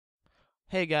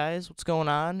Hey guys, what's going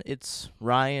on? It's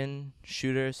Ryan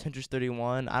Shooter Hinter's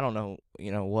 31. I don't know,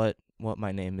 what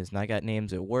my name is. And I got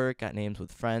names at work, got names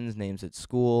with friends, names at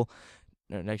school.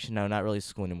 No, actually, no, not really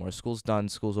school anymore. School's done,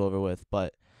 school's over with.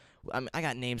 But I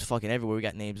got names fucking everywhere. We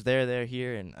got names there,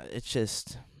 here, and it's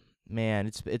just,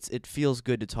 man, it feels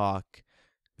good to talk.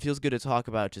 It feels good to talk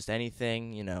about just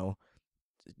anything,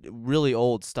 really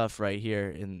old stuff right here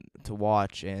and to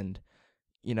watch. And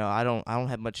I don't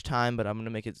have much time, but I'm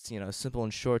gonna make it simple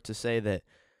and short to say that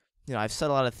I've said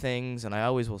a lot of things, and I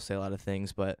always will say a lot of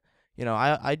things, but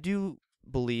I do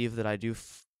believe that I do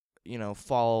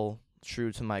follow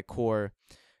true to my core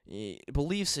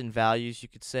beliefs and values. You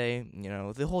could say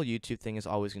the whole YouTube thing is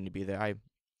always going to be there.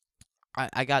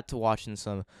 I got to watching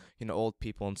some old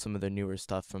people and some of their newer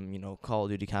stuff from Call of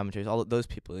Duty commentaries, all of those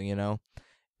people,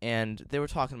 and they were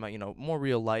talking about more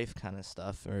real life kind of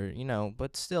stuff, or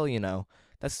but still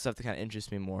that's the stuff that kind of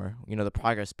interests me more, the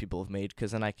progress people have made,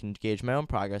 because then I can gauge my own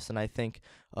progress. And I think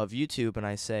of YouTube, and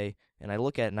I say, and I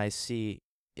look at it and I see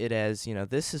it as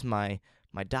this is my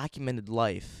documented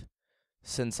life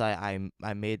since I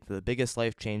made the biggest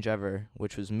life change ever,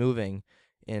 which was moving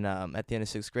in at the end of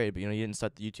 6th grade. But you didn't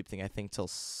start the YouTube thing, I think, till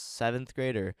 7th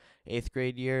grade or 8th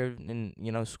grade year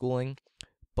in schooling.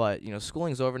 But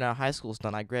schooling's over now. High school's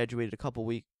done. I graduated a couple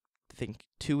weeks, I think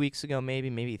 2 weeks ago,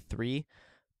 maybe three.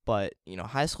 But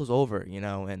high school's over.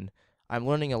 And I'm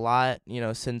learning a lot.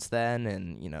 Since then.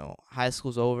 And high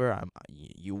school's over.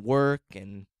 You work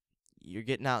and you're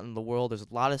getting out in the world. There's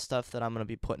a lot of stuff that I'm gonna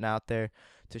be putting out there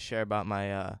to share about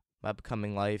my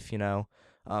becoming life.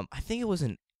 I think it was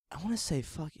in. I want to say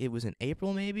it was in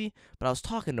April maybe. But I was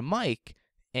talking to Mike,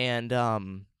 and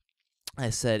I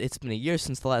said, it's been a year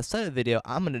since the last Summit video.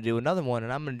 I'm going to do another one,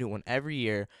 and I'm going to do one every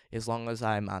year as long as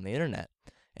I'm on the internet.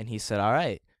 And he said, all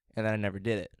right. And then I never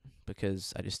did it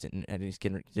because I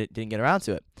didn't get around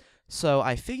to it. So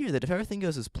I figured that if everything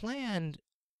goes as planned,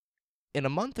 in a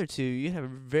month or two, you have a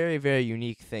very, very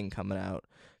unique thing coming out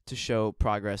to show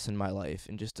progress in my life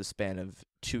in just a span of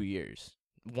 2 years.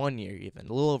 1 year even,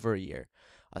 a little over a year.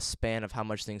 A span of how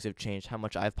much things have changed, how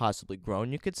much I've possibly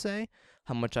grown, you could say,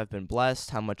 how much I've been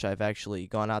blessed, how much I've actually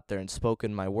gone out there and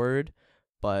spoken my word.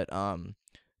 But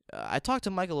I talked to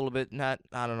Mike a little bit, not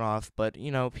on and off, but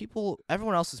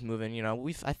everyone else is moving.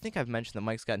 I think I've mentioned that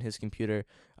Mike's gotten his computer.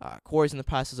 Corey's in the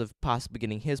process of possibly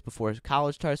getting his before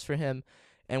college starts for him.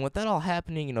 And with that all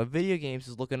happening, video games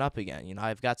is looking up again.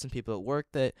 I've got some people at work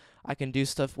that I can do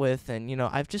stuff with, and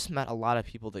I've just met a lot of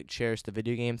people that cherish the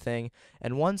video game thing.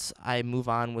 And once I move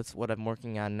on with what I'm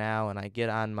working on now, and I get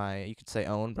on my, you could say,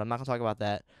 own, but I'm not gonna talk about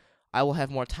that, I will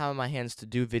have more time on my hands to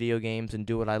do video games and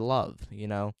do what I love,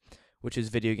 which is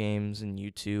video games and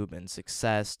YouTube and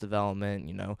success development.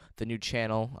 The new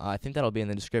channel. I think that'll be in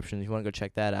the description if you want to go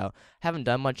check that out. Haven't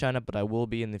done much on it, but I will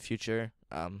be in the future.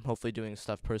 Hopefully doing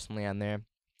stuff personally on there.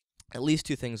 At least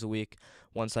 2 things a week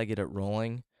once I get it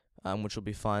rolling, which will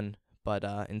be fun. But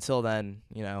until then,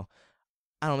 I don't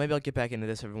know, maybe I'll get back into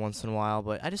this every once in a while,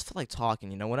 but I just feel like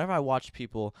talking. Whenever I watch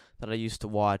people that I used to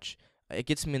watch, it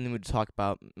gets me in the mood to talk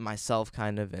about myself,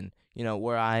 kind of, and,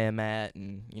 where I am at,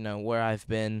 and, where I've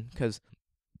been, because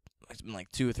it's been like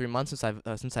 2 or 3 months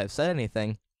since I've said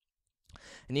anything,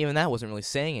 and even that wasn't really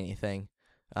saying anything.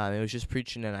 It was just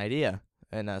preaching an idea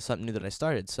and something new that I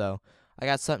started, so I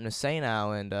got something to say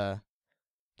now, and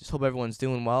just hope everyone's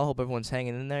doing well. Hope everyone's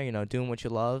hanging in there, doing what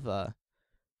you love.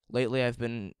 Lately, I've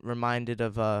been reminded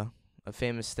of a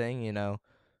famous thing,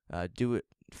 do it,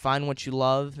 find what you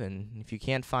love, and if you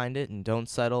can't find it, and don't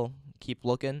settle, keep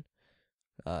looking.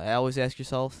 I always ask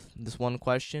yourself this one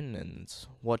question, and it's,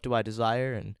 what do I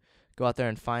desire? And go out there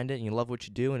and find it, and you love what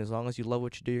you do, and as long as you love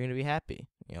what you do, you're going to be happy.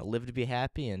 Live to be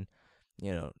happy, and,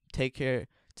 take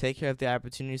care of the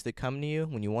opportunities that come to you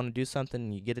when you want to do something,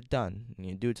 and you get it done, and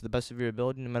you do it to the best of your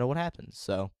ability no matter what happens.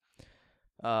 So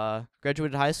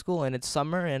graduated high school, and it's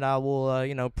summer, and I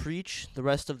will preach the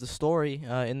rest of the story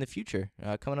in the future,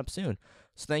 coming up soon.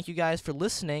 So thank you guys for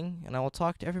listening, and I will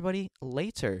talk to everybody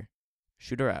later.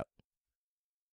 Shooter out.